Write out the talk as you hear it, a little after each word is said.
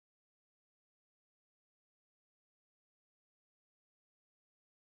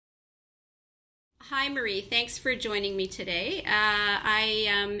Hi, Marie. Thanks for joining me today.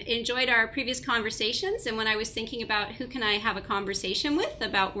 I enjoyed our previous conversations, and when I was thinking about who can I have a conversation with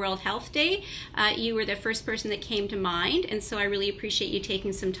about World Health Day, you were the first person that came to mind, and so I really appreciate you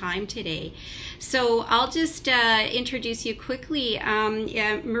taking some time today. So I'll just introduce you quickly.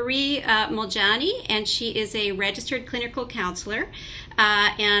 Marie Muljiani, and she is a registered clinical counselor,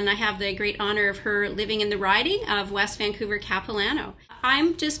 and I have the great honor of her living in the riding of West Vancouver Capilano.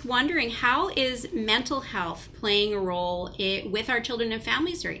 I'm just wondering, how is mental health playing a role with our children and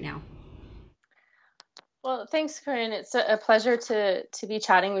families right now? Well, thanks, Karin. It's a pleasure to be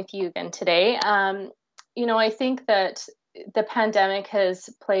chatting with you again today. I think that the pandemic has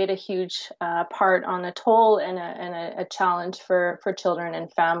played a huge part on a toll and a challenge for children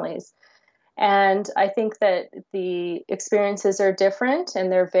and families. And I think that the experiences are different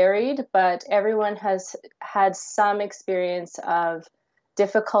and they're varied, but everyone has had some experience of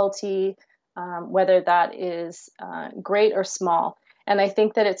difficulty, whether that is great or small. And I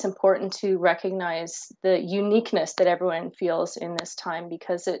think that it's important to recognize the uniqueness that everyone feels in this time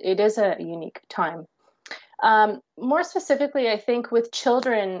because it is a unique time. More specifically, I think with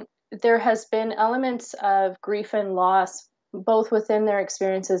children, there has been elements of grief and loss, both within their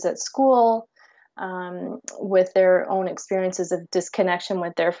experiences at school, with their own experiences of disconnection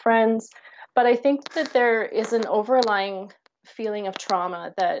with their friends. But I think that there is an overlying feeling of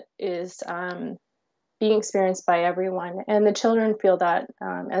trauma that is being experienced by everyone, and the children feel that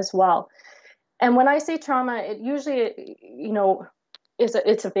as well. And when I say trauma, it usually,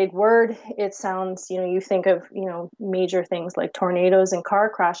 it's a big word. It sounds, you think of, major things like tornadoes and car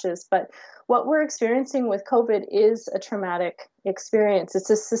crashes, but what we're experiencing with COVID is a traumatic experience.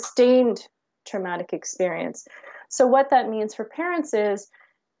 It's a sustained traumatic experience. So what that means for parents is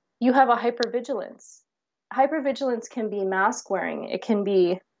you have a hypervigilance. Hypervigilance can be mask wearing. It can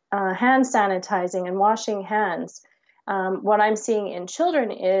be hand sanitizing and washing hands. What I'm seeing in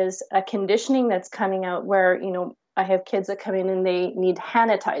children is a conditioning that's coming out where, I have kids that come in and they need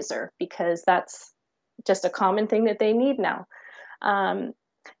sanitizer because that's just a common thing that they need now.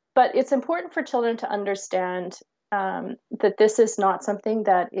 But it's important for children to understand that this is not something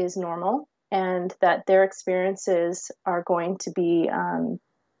that is normal and that their experiences are going to be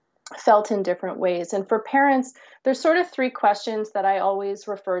felt in different ways. And for parents, there's sort of three questions that I always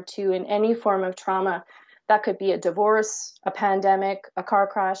refer to in any form of trauma. That could be a divorce, a pandemic, a car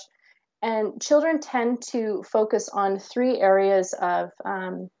crash. And children tend to focus on three areas of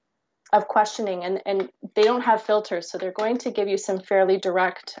questioning, and they don't have filters, so they're going to give you some fairly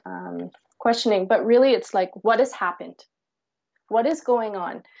direct questioning. But really, it's like, what has happened? What is going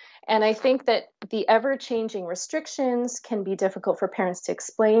on? And I think that the ever-changing restrictions can be difficult for parents to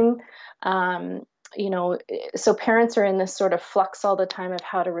explain. So parents are in this sort of flux all the time of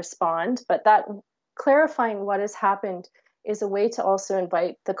how to respond. But that clarifying what has happened is a way to also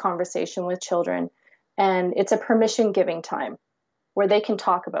invite the conversation with children. And it's a permission-giving time where they can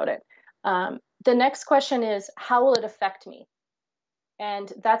talk about it. The next question is, how will it affect me?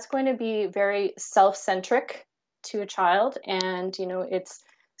 And that's going to be very self-centric to a child. And, it's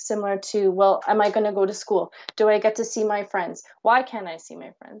similar to, well, am I going to go to school? Do I get to see my friends? Why can't I see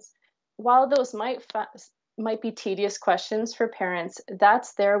my friends? While those might be tedious questions for parents,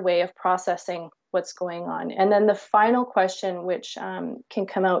 that's their way of processing what's going on. And then the final question, which can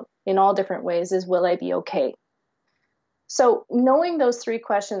come out in all different ways, is, will I be okay? So knowing those three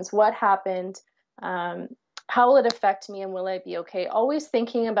questions, what happened, how will it affect me, and will I be okay? Always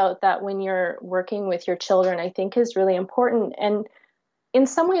thinking about that when you're working with your children, I think, is really important. And in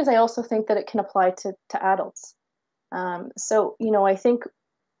some ways, I also think that it can apply to adults. I think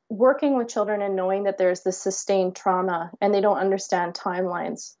working with children and knowing that there's this sustained trauma and they don't understand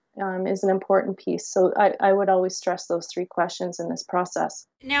timelines is an important piece. So I would always stress those three questions in this process.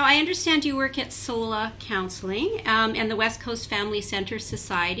 Now, I understand you work at SOLA Counseling and the West Coast Family Center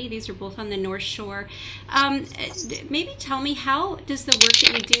Society. These are both on the North Shore. Maybe tell me, how does the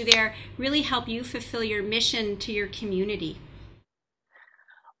work that you do there really help you fulfill your mission to your community?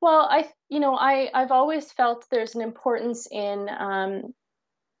 Well, I've always felt there's an importance in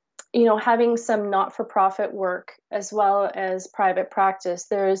having some not-for-profit work as well as private practice.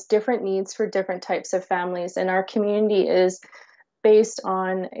 There's different needs for different types of families, and our community is based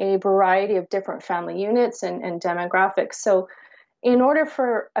on a variety of different family units and demographics. So in order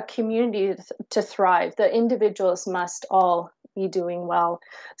for a community to thrive, the individuals must all be doing well.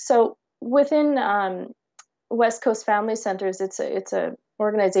 So within West Coast Family Centers, it's a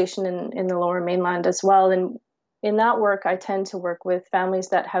organization in the Lower Mainland as well. And in that work, I tend to work with families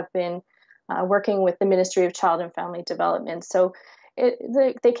that have been working with the Ministry of Child and Family Development. So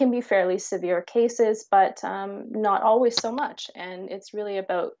they can be fairly severe cases, but not always so much. And it's really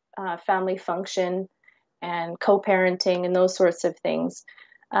about family function and co-parenting and those sorts of things.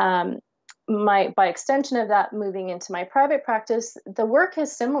 By extension of that, moving into my private practice, the work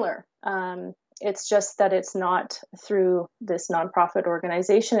is similar. It's just that it's not through this nonprofit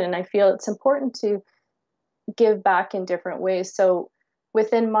organization, and I feel it's important to give back in different ways. So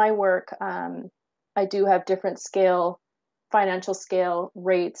within my work, I do have different financial scale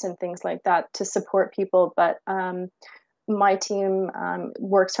rates and things like that to support people, but my team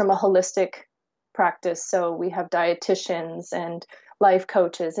works from a holistic practice. So we have dietitians and life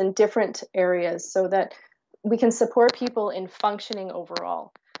coaches in different areas so that we can support people in functioning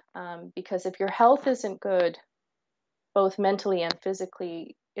overall. Because if your health isn't good, both mentally and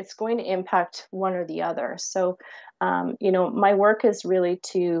physically, it's going to impact one or the other. So, my work is really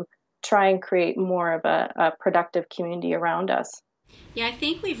to try and create more of a productive community around us. Yeah, I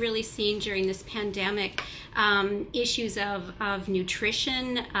think we've really seen during this pandemic issues of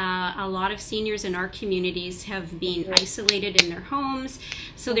nutrition. A lot of seniors in our communities have been isolated in their homes.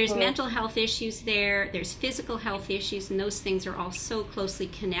 So there's mental health issues there's physical health issues, and those things are all so closely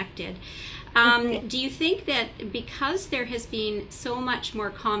connected. Do you think that because there has been so much more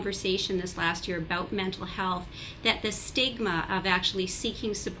conversation this last year about mental health, that the stigma of actually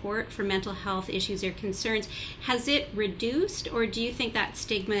seeking support for mental health issues or concerns, has it reduced, or do you think that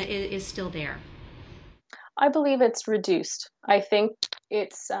stigma is still there? I believe it's reduced. I think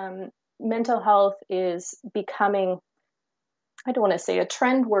it's mental health is becoming, I don't want to say a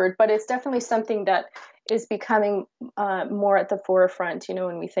trend word, but it's definitely something that is becoming more at the forefront.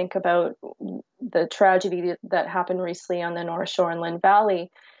 When we think about the tragedy that happened recently on the North Shore and Lynn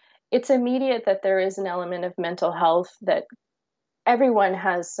Valley, it's immediate that there is an element of mental health that everyone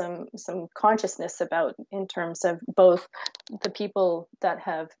has some consciousness about, in terms of both the people that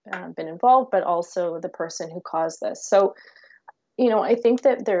have been involved, but also the person who caused this. So, I think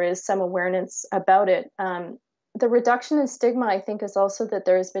that there is some awareness about it. The reduction in stigma, I think, is also that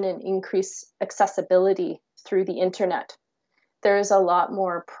there has been an increased accessibility through the internet. There is a lot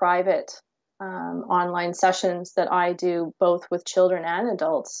more private online sessions that I do, both with children and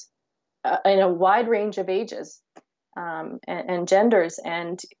adults, in a wide range of ages and genders.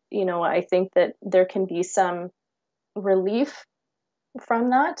 And, I think that there can be some relief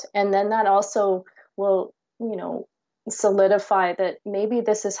from that. And then that also will, solidify that maybe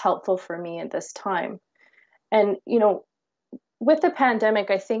this is helpful for me at this time. And, with the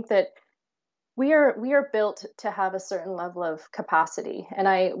pandemic, I think that we are built to have a certain level of capacity.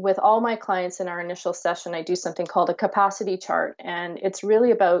 And with all my clients in our initial session, I do something called a capacity chart. And it's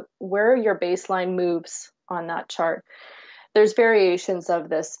really about where your baseline moves on that chart. There's variations of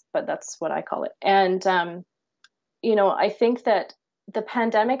this, but that's what I call it. And, I think that the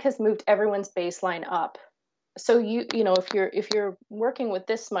pandemic has moved everyone's baseline up. So if you're working with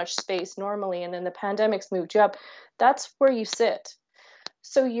this much space normally, and then the pandemic's moved you up, that's where you sit.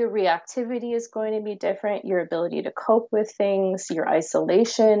 So your reactivity is going to be different, your ability to cope with things, your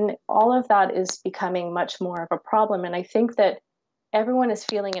isolation, all of that is becoming much more of a problem. And I think that everyone is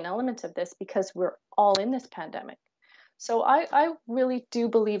feeling an element of this because we're all in this pandemic. So I really do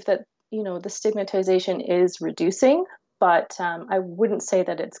believe that, the stigmatization is reducing, but I wouldn't say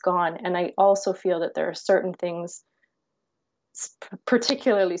that it's gone. And I also feel that there are certain things,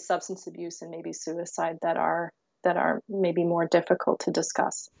 particularly substance abuse and maybe suicide, that are maybe more difficult to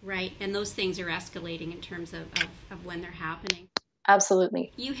discuss. Right, and those things are escalating in terms of when they're happening.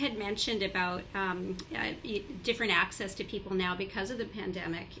 Absolutely. You had mentioned about different access to people now because of the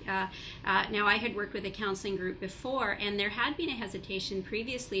pandemic. Now, I had worked with a counseling group before, and there had been a hesitation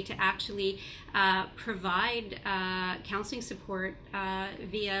previously to actually provide counseling support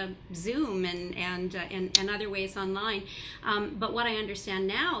via Zoom and other ways online. But what I understand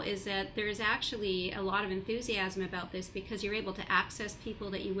now is that there's actually a lot of enthusiasm about this because you're able to access people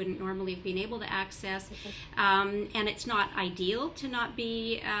that you wouldn't normally have been able to access. And it's not ideal to not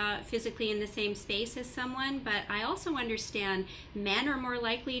be physically in the same space as someone, but I also understand men are more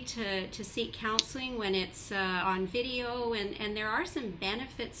likely to seek counseling when it's on video, and there are some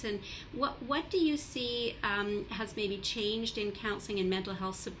benefits. And what do you see has maybe changed in counseling and mental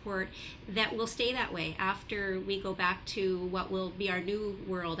health support that will stay that way after we go back to what will be our new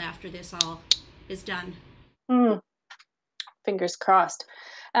world after this all is done? Fingers crossed.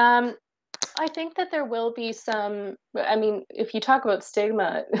 I think that there will be some, if you talk about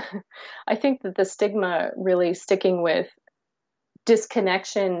stigma, I think that the stigma really sticking with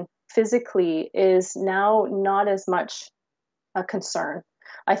disconnection physically is now not as much a concern.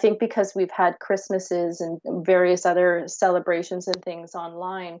 I think because we've had Christmases and various other celebrations and things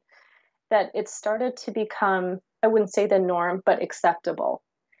online, that it started to become, I wouldn't say the norm, but acceptable.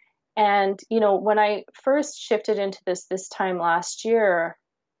 And, when I first shifted into this time last year,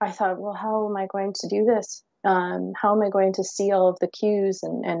 I thought, well, how am I going to do this? How am I going to see all of the cues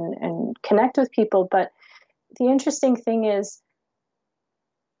and connect with people? But the interesting thing is,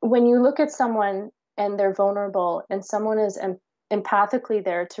 when you look at someone and they're vulnerable and someone is empathically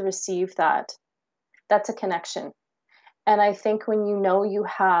there to receive that, that's a connection. And I think when you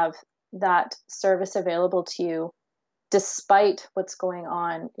have that service available to you, despite what's going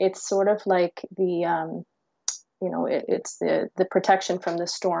on, it's sort of like it's the protection from the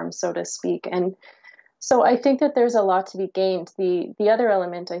storm, so to speak. And so I think that there's a lot to be gained. The other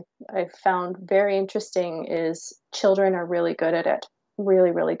element I found very interesting is children are really good at it,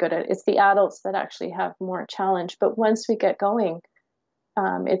 really, really good at it. It's the adults that actually have more challenge. But once we get going,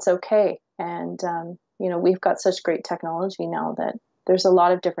 it's okay. And, we've got such great technology now that there's a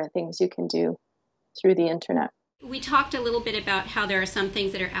lot of different things you can do through the internet. We talked a little bit about how there are some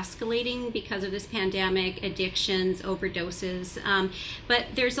things that are escalating because of this pandemic, addictions, overdoses, but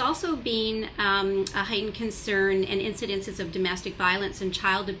there's also been a heightened concern and incidences of domestic violence and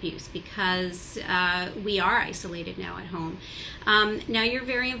child abuse because we are isolated now at home. Now you're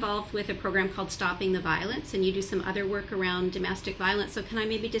very involved with a program called Stopping the Violence, and you do some other work around domestic violence. So can I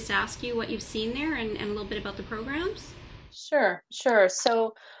maybe just ask you what you've seen there and a little bit about the programs? Sure.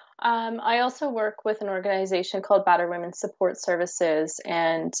 So I also work with an organization called Battered Women's Support Services.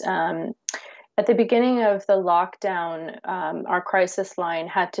 And at the beginning of the lockdown, our crisis line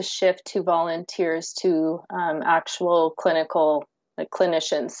had to shift to volunteers to actual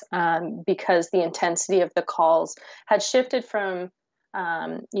clinicians because the intensity of the calls had shifted from,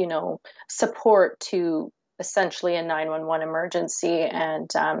 support to essentially a 911 emergency. And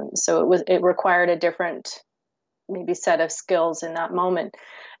so it required a different maybe set of skills in that moment.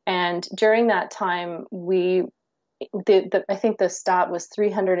 And during that time, I think the stat was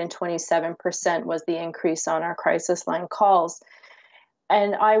 327% was the increase on our crisis line calls.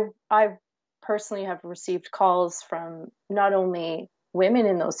 And I personally have received calls from not only women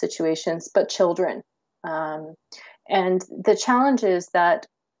in those situations, but children. And the challenge is that,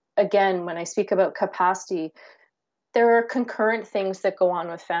 again, when I speak about capacity, there are concurrent things that go on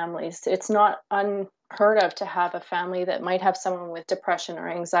with families. It's not unheard of to have a family that might have someone with depression or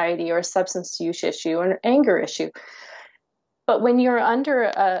anxiety or a substance use issue or an anger issue. But when you're under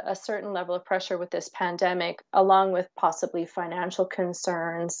a certain level of pressure with this pandemic, along with possibly financial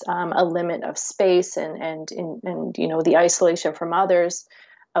concerns, a limit of space and the isolation from others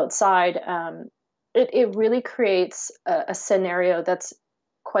outside, it really creates a scenario that's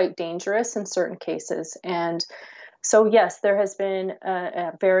quite dangerous in certain cases. And so, yes, there has been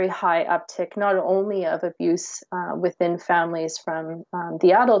a very high uptick, not only of abuse within families from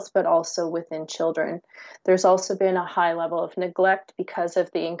the adults, but also within children. There's also been a high level of neglect because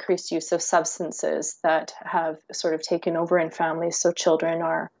of the increased use of substances that have sort of taken over in families. So children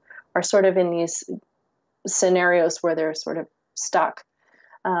are sort of in these scenarios where they're sort of stuck.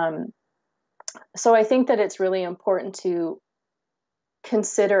 So I think that it's really important to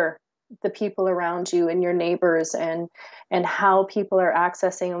consider the people around you and your neighbors and how people are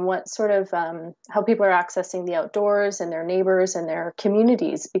accessing and what sort of how people are accessing the outdoors and their neighbors and their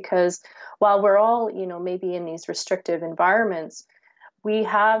communities. Because while we're all, maybe in these restrictive environments, we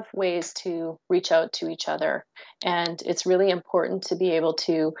have ways to reach out to each other. And it's really important to be able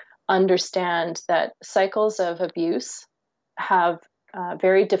to understand that cycles of abuse have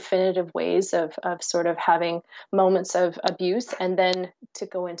very definitive ways of sort of having moments of abuse and then to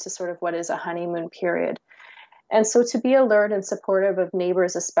go into sort of what is a honeymoon period. And so to be alert and supportive of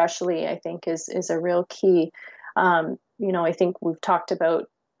neighbors especially, I think is a real key. I think we've talked about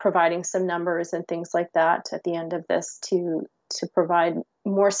providing some numbers and things like that at the end of this to provide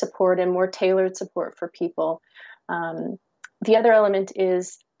more support and more tailored support for people. The other element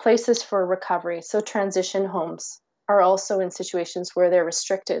is places for recovery. So transition homes are also in situations where they're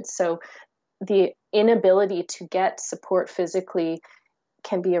restricted. So the inability to get support physically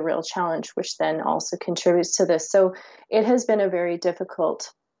can be a real challenge, which then also contributes to this. So it has been a very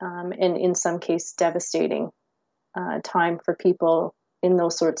difficult and in some cases devastating time for people in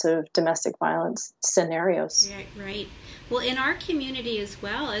those sorts of domestic violence scenarios. Right. Well, in our community as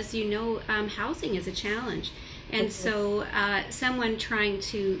well, as you know, housing is a challenge. And so someone trying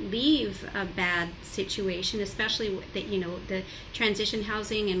to leave a bad situation, especially that, you know, the transition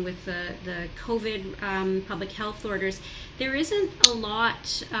housing and with the COVID public health orders, there isn't a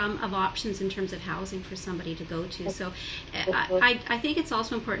lot of options in terms of housing for somebody to go to. So I think it's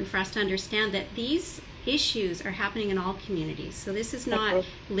also important for us to understand that these issues are happening in all communities. So this is not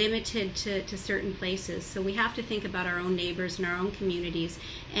limited to certain places. So we have to think about our own neighbors and our own communities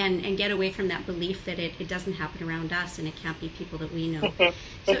and get away from that belief that it doesn't happen around us and it can't be people that we know.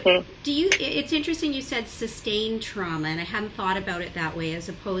 So it's interesting you said sustained trauma, and I hadn't thought about it that way, as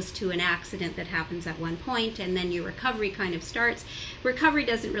opposed to an accident that happens at one point and then your recovery kind of starts. Recovery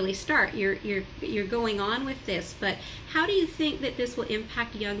doesn't really start. You're going on with this, but how do you think that this will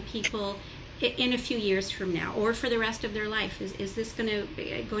impact young people in a few years from now, or for the rest of their life? Is this going to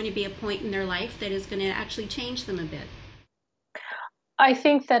be a point in their life that is going to actually change them a bit? I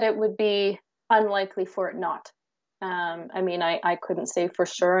think that it would be unlikely for it not. I mean, I couldn't say for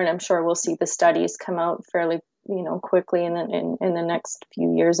sure, and I'm sure we'll see the studies come out fairly, you know, quickly in the next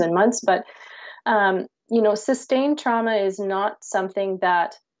few years and months. But you know, sustained trauma is not something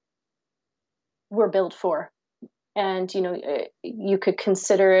that we're built for. And, you know, you could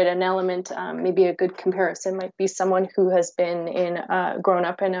consider it an element. Maybe a good comparison might be someone who has been grown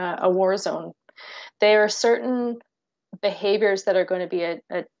up in a war zone. There are certain behaviors that are going to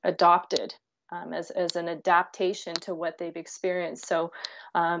be adopted as an adaptation to what they've experienced. So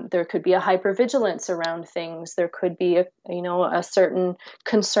there could be a hypervigilance around things. There could be a certain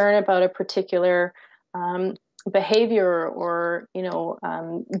concern about a particular behavior, or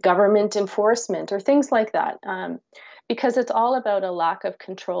government enforcement or things like that, because it's all about a lack of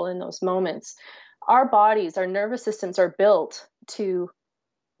control in those moments. Our bodies, our nervous systems are built to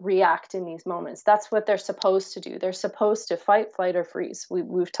react in these moments. That's what they're supposed to do. They're supposed to fight, flight, or freeze.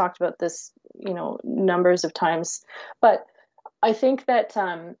 We've talked about this, you know, numbers of times. But I think that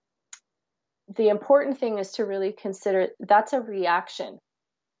the important thing is to really consider that's a reaction,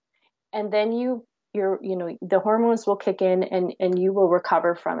 and then the hormones will kick in and you will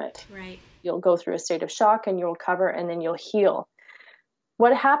recover from it. Right. You'll go through a state of shock and you'll recover, and then you'll heal.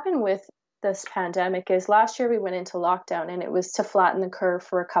 What happened with this pandemic is last year we went into lockdown, and it was to flatten the curve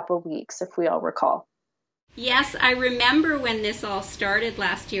for a couple of weeks, if we all recall. Yes, I remember when this all started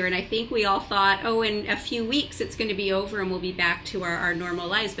last year, and I think we all thought, oh, in a few weeks it's going to be over and we'll be back to our normal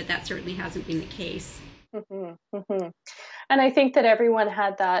lives, but that certainly hasn't been the case. And I think that everyone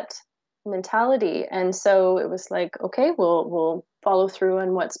had that mentality, and so it was like, okay, we'll follow through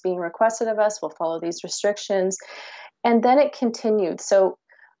on what's being requested of us, we'll follow these restrictions, and then it continued. So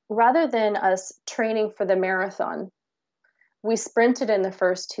rather than us training for the marathon, we sprinted in the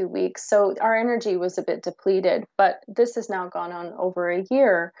first 2 weeks, so our energy was a bit depleted. But this has now gone on over a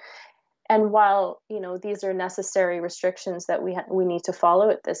year, and while these are necessary restrictions that we need to follow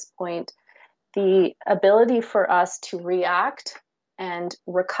at this point, the ability for us to react and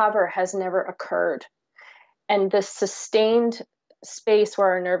recover has never occurred. And this sustained space where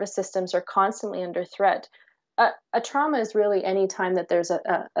our nervous systems are constantly under threat. A trauma is really any time that there's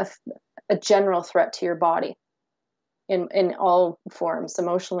a general threat to your body in all forms,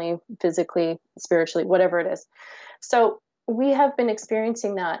 emotionally, physically, spiritually, whatever it is. So we have been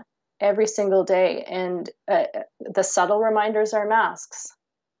experiencing that every single day. And the subtle reminders are masks.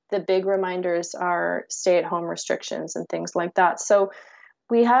 The big reminders are stay-at-home restrictions and things like that. So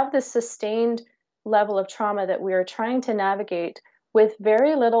we have this sustained level of trauma that we are trying to navigate with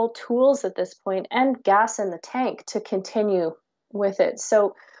very little tools at this point and gas in the tank to continue with it.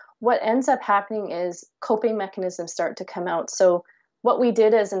 So what ends up happening is coping mechanisms start to come out. So what we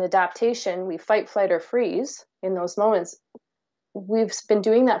did as an adaptation, we fight, flight, or freeze in those moments. We've been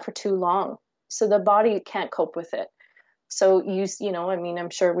doing that for too long. So the body can't cope with it. So I'm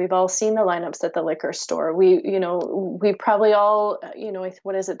sure we've all seen the lineups at the liquor store. We probably all,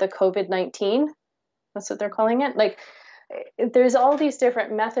 what is it, the COVID-19? That's what they're calling it. Like, there's all these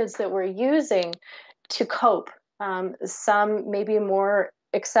different methods that we're using to cope. Some maybe more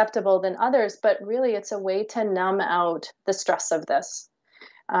acceptable than others, but really it's a way to numb out the stress of this.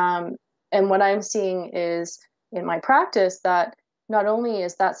 And what I'm seeing is in my practice that not only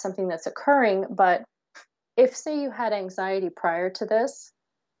is that something that's occurring, but if, say, you had anxiety prior to this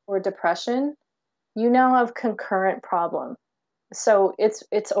or depression, you now have concurrent problem. So it's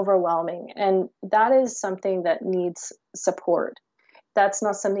overwhelming. And that is something that needs support. That's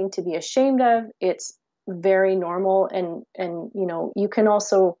not something to be ashamed of. It's very normal. And you can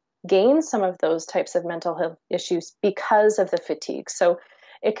also gain some of those types of mental health issues because of the fatigue. So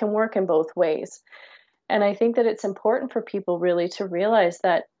it can work in both ways. And I think that it's important for people really to realize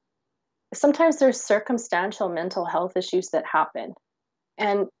that sometimes there's circumstantial mental health issues that happen.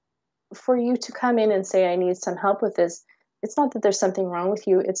 And for you to come in and say, I need some help with this, it's not that there's something wrong with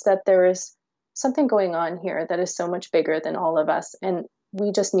you, it's that there is something going on here that is so much bigger than all of us. And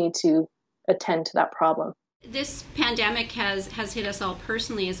we just need to attend to that problem. This pandemic has hit us all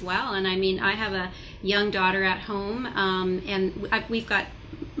personally as well. And I mean, I have a young daughter at home, and we've got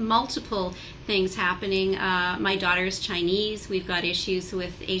multiple things happening. My daughter is Chinese. We've got issues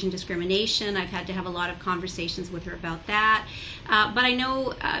with Asian discrimination. I've had to have a lot of conversations with her about that. But I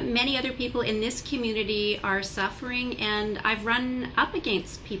know many other people in this community are suffering, and I've run up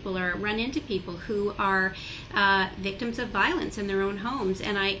against people or run into people who are victims of violence in their own homes.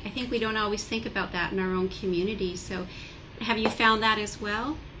 And I think we don't always think about that in our own community. So have you found that as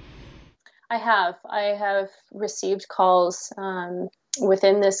well? I have received calls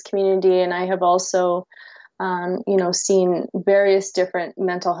within this community, and I have also, seen various different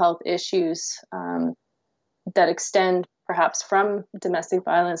mental health issues that extend perhaps from domestic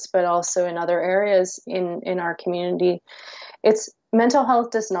violence, but also in other areas in our community. It's mental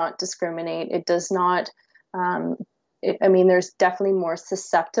health does not discriminate. It does not. There's definitely more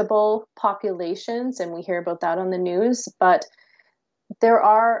susceptible populations, and we hear about that on the news, but there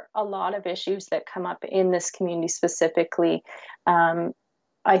are a lot of issues that come up in this community specifically.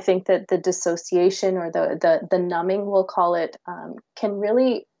 I think that the dissociation or the numbing, we'll call it, can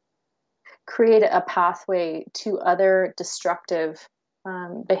really create a pathway to other destructive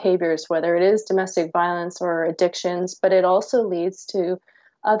behaviors, whether it is domestic violence or addictions, but it also leads to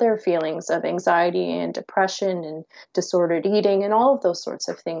other feelings of anxiety and depression and disordered eating and all of those sorts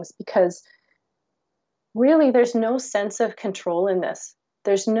of things, because really, there's no sense of control in this.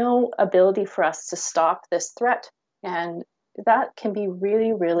 There's no ability for us to stop this threat. And that can be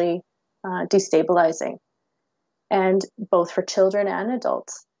really, really destabilizing, and both for children and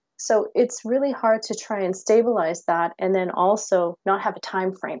adults. So it's really hard to try and stabilize that and then also not have a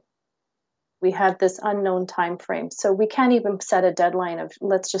time frame. We have this unknown time frame. So we can't even set a deadline of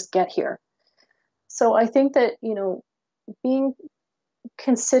let's just get here. So I think that, being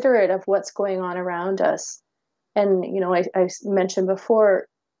considerate of what's going on around us. And, I mentioned before,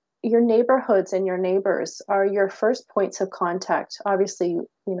 your neighborhoods and your neighbors are your first points of contact. Obviously,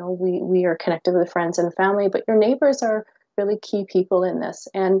 we are connected with friends and family, but your neighbors are really key people in this.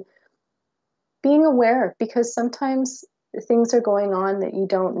 And being aware, because sometimes things are going on that you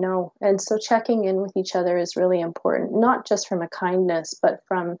don't know. And so checking in with each other is really important, not just from a kindness, but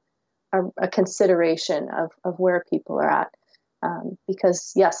from a consideration of where people are at.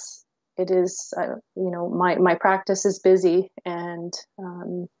 Because yes, it is, my practice is busy, and,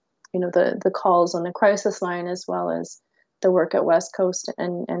 the calls on the crisis line, as well as the work at West Coast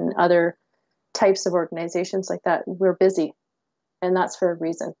and other types of organizations like that, we're busy, and that's for a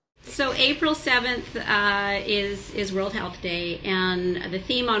reason. So April 7th is World Health Day, and the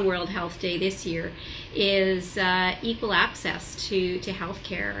theme on World Health Day this year is equal access to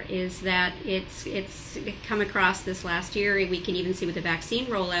healthcare. Is that it's come across this last year. We can even see with the vaccine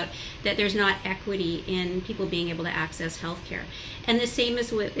rollout that there's not equity in people being able to access healthcare, and the same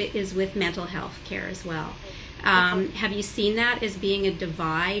is with mental health care as well. Have you seen that as being a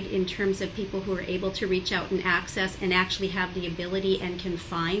divide in terms of people who are able to reach out and access and actually have the ability and can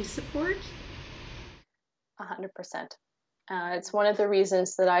find support? 100%. It's one of the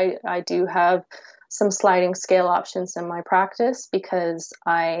reasons that I do have some sliding scale options in my practice, because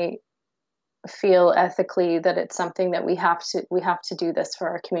I feel ethically that it's something that we have to do this for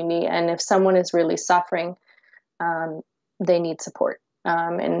our community. And if someone is really suffering, they need support.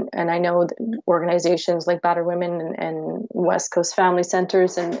 And I know organizations like Battered Women and West Coast Family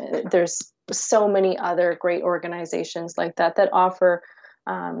Centers, and there's so many other great organizations like that offer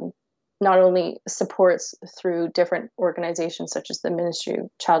not only supports through different organizations such as the Ministry of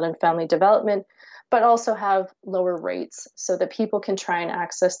Child and Family Development, but also have lower rates so that people can try and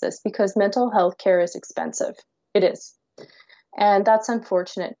access this, because mental health care is expensive. It is. And that's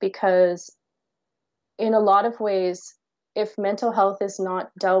unfortunate, because in a lot of ways, if mental health is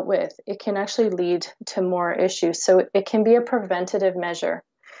not dealt with, it can actually lead to more issues. So it can be a preventative measure.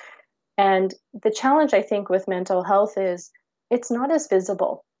 And the challenge, I think, with mental health is it's not as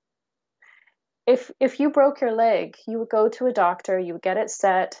visible. If you broke your leg, you would go to a doctor, you would get it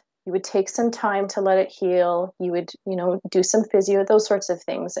set, you would take some time to let it heal, you would, do some physio, those sorts of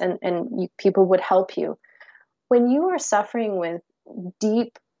things, and people would help you. When you are suffering with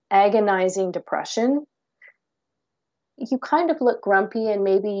deep, agonizing depression, you kind of look grumpy, and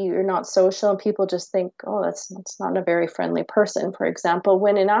maybe you're not social, and people just think, oh, that's not a very friendly person, for example,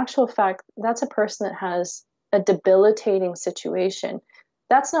 when in actual fact, that's a person that has a debilitating situation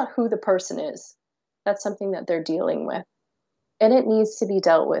that's not who the person is. That's something that they're dealing with. And it needs to be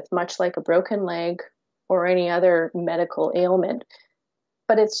dealt with, much like a broken leg or any other medical ailment.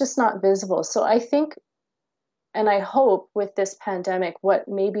 But it's just not visible. So I think, and I hope with this pandemic, what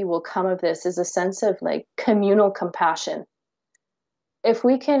maybe will come of this is a sense of like communal compassion. If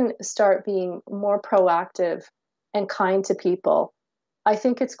we can start being more proactive and kind to people, I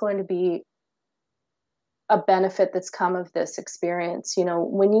think it's going to be a benefit that's come of this experience. You know,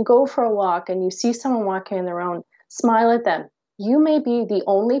 when you go for a walk and you see someone walking on their own, smile at them. You may be the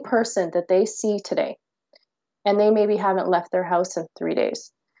only person that they see today, and they maybe haven't left their house in 3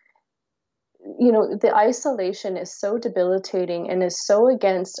 days. You know, the isolation is so debilitating and is so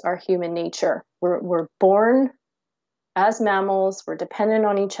against our human nature. We're born as mammals, we're dependent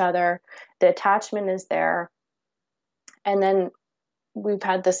on each other, the attachment is there, and then we've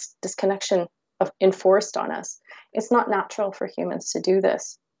had this disconnection enforced on us. It's not natural for humans to do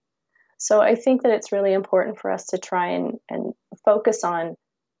this. So I think that it's really important for us to try and focus on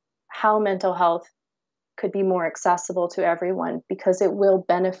how mental health could be more accessible to everyone, because it will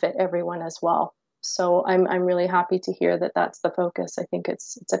benefit everyone as well. So I'm really happy to hear that that's the focus. I think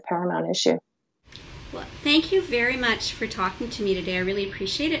it's a paramount issue. Well, thank you very much for talking to me today. I really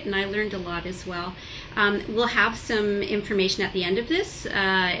appreciate it, and I learned a lot as well. We'll have some information at the end of this,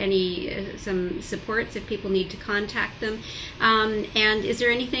 some supports if people need to contact them. And is there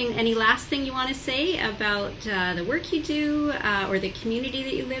any last thing you want to say about the work you do or the community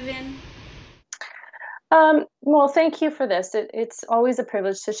that you live in? Well, thank you for this. It's always a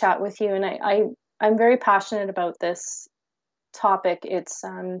privilege to chat with you, and I'm very passionate about this topic. It's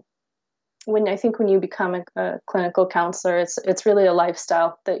when you become a clinical counselor, it's really a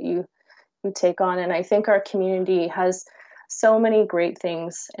lifestyle that you take on. And I think our community has so many great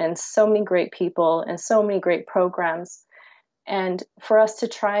things and so many great people and so many great programs. And for us to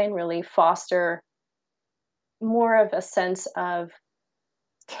try and really foster more of a sense of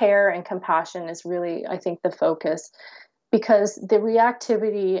care and compassion is really, I think, the focus. Because the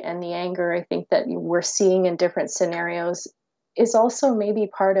reactivity and the anger, I think, that we're seeing in different scenarios is also maybe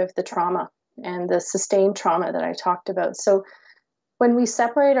part of the trauma and the sustained trauma that I talked about. So when we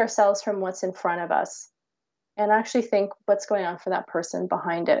separate ourselves from what's in front of us and actually think what's going on for that person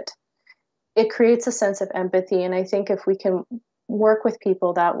behind it, it creates a sense of empathy. And I think if we can work with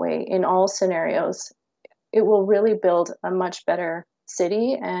people that way in all scenarios, it will really build a much better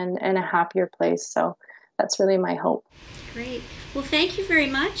city and a happier place. So that's really my hope. Great. Well, thank you very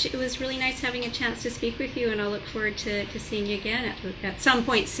much. It was really nice having a chance to speak with you, and I'll look forward to seeing you again at some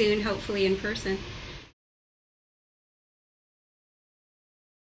point soon, hopefully in person.